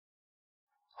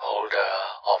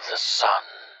of the sun.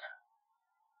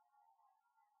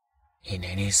 In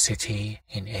any city,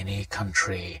 in any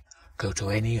country, go to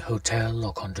any hotel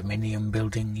or condominium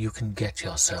building you can get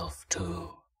yourself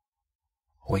to.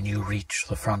 When you reach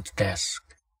the front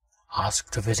desk,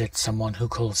 ask to visit someone who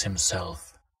calls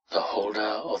himself the holder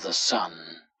of the sun.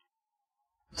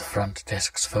 The front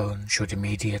desk's phone should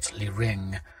immediately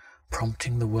ring,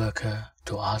 prompting the worker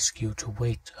to ask you to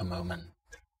wait a moment.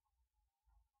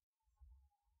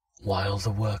 While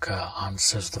the worker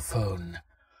answers the phone,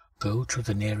 go to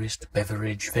the nearest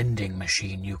beverage vending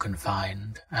machine you can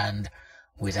find and,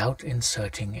 without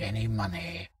inserting any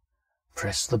money,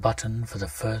 press the button for the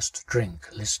first drink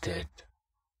listed.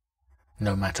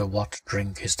 No matter what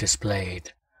drink is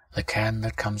displayed, the can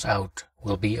that comes out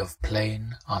will be of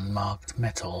plain, unmarked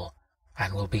metal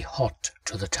and will be hot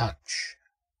to the touch.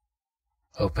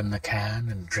 Open the can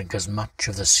and drink as much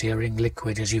of the searing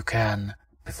liquid as you can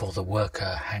before the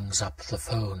worker hangs up the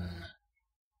phone.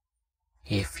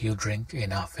 If you drink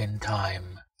enough in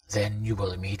time, then you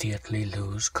will immediately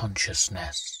lose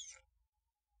consciousness.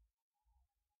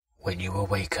 When you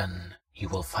awaken, you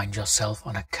will find yourself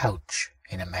on a couch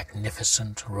in a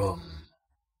magnificent room.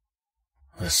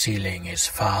 The ceiling is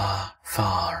far,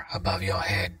 far above your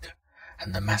head,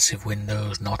 and the massive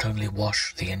windows not only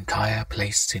wash the entire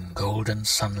place in golden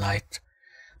sunlight,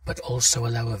 but also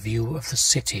allow a view of the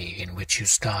city in which you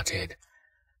started,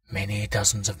 many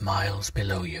dozens of miles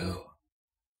below you.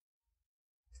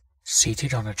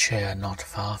 Seated on a chair not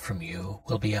far from you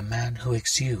will be a man who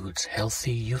exudes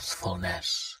healthy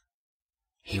youthfulness.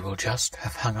 He will just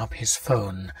have hung up his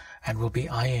phone and will be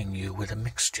eyeing you with a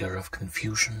mixture of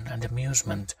confusion and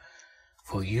amusement,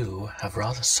 for you have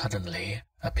rather suddenly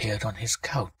appeared on his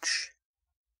couch.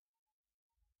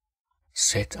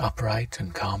 Sit upright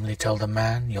and calmly tell the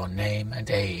man your name and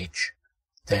age,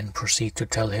 then proceed to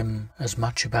tell him as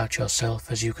much about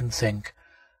yourself as you can think,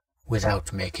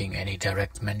 without making any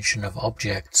direct mention of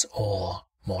objects or,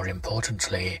 more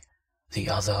importantly, the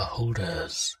other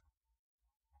holders.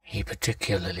 He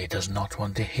particularly does not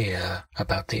want to hear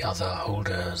about the other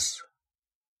holders.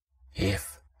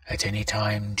 If, at any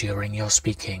time during your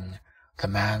speaking, the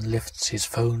man lifts his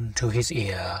phone to his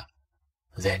ear,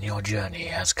 then your journey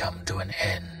has come to an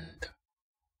end.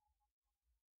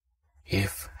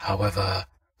 If, however,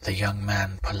 the young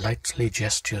man politely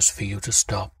gestures for you to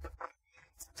stop,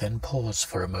 then pause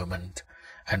for a moment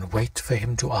and wait for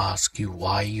him to ask you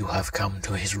why you have come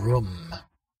to his room.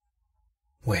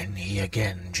 When he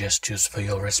again gestures for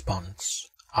your response,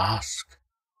 ask,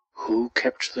 who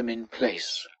kept them in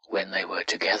place when they were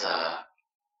together?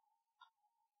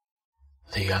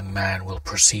 The young man will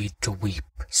proceed to weep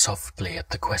softly at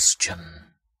the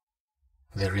question.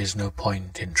 There is no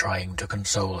point in trying to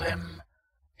console him.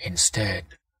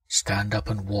 Instead, stand up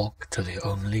and walk to the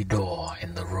only door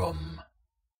in the room.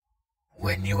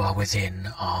 When you are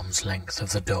within arm's length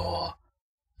of the door,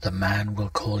 the man will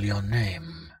call your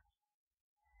name.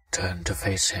 Turn to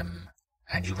face him,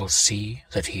 and you will see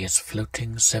that he is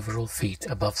floating several feet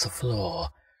above the floor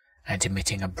and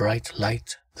emitting a bright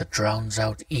light that drowns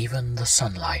out even the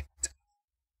sunlight.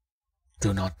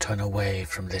 Do not turn away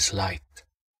from this light,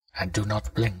 and do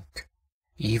not blink,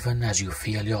 even as you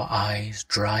feel your eyes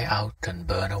dry out and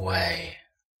burn away.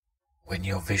 When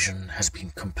your vision has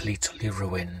been completely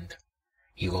ruined,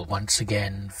 you will once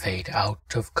again fade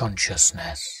out of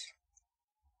consciousness.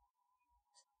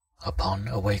 Upon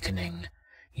awakening,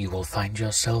 you will find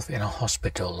yourself in a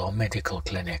hospital or medical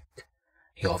clinic,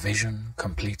 your vision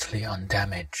completely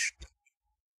undamaged.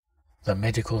 The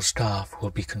medical staff will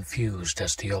be confused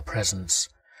as to your presence,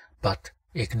 but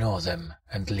ignore them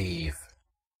and leave.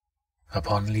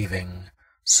 Upon leaving,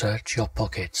 search your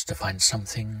pockets to find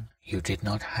something you did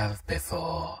not have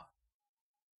before.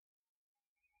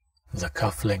 The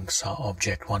cufflinks are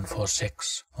Object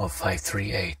 146 of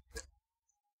 538.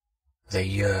 They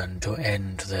yearn to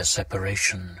end their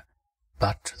separation,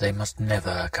 but they must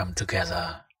never come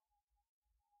together.